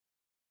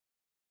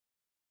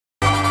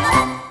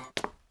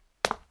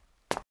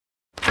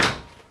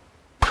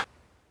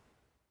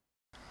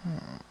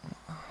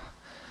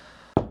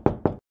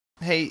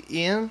Hey,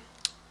 Ian.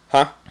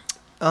 Huh?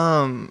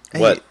 Hey,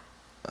 What?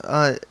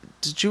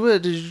 did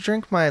you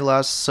drink my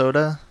last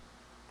soda?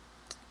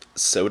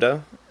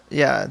 Soda?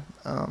 Yeah.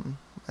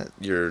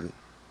 Your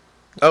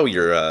oh,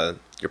 your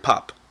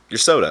pop. Your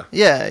soda.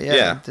 Yeah, yeah.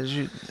 Yeah. Did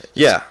you?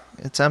 Yeah.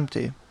 It's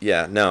empty.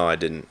 Yeah. No, I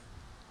didn't.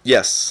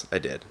 Yes, I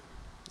did.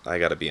 I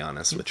gotta be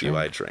honest You with you.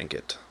 I drank. drank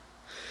it.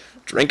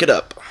 Drink it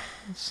up.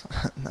 It's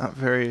not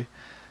very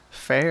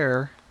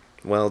fair.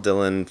 Well,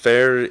 Dylan,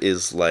 fair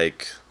is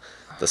like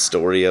the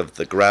story of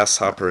the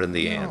grasshopper and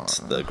the ant.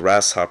 The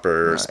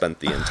grasshopper I, spent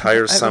the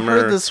entire I've heard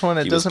summer. this one.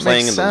 It He was doesn't make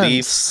playing in the sense.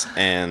 leaves,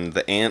 and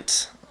the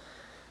ant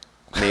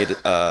made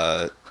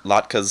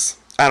latkes.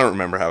 I don't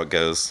remember how it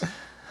goes.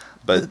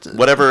 But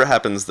whatever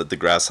happens, that the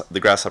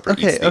grasshopper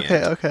eats Okay, the okay,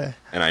 ant, okay.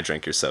 and I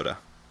drank your soda.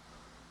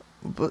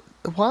 But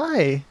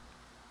why?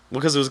 Well,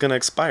 because it was gonna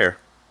expire.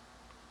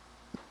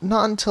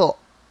 Not until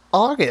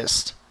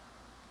August.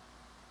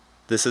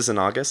 This is in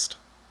August.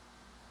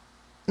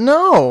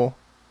 No.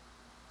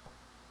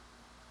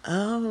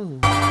 Oh.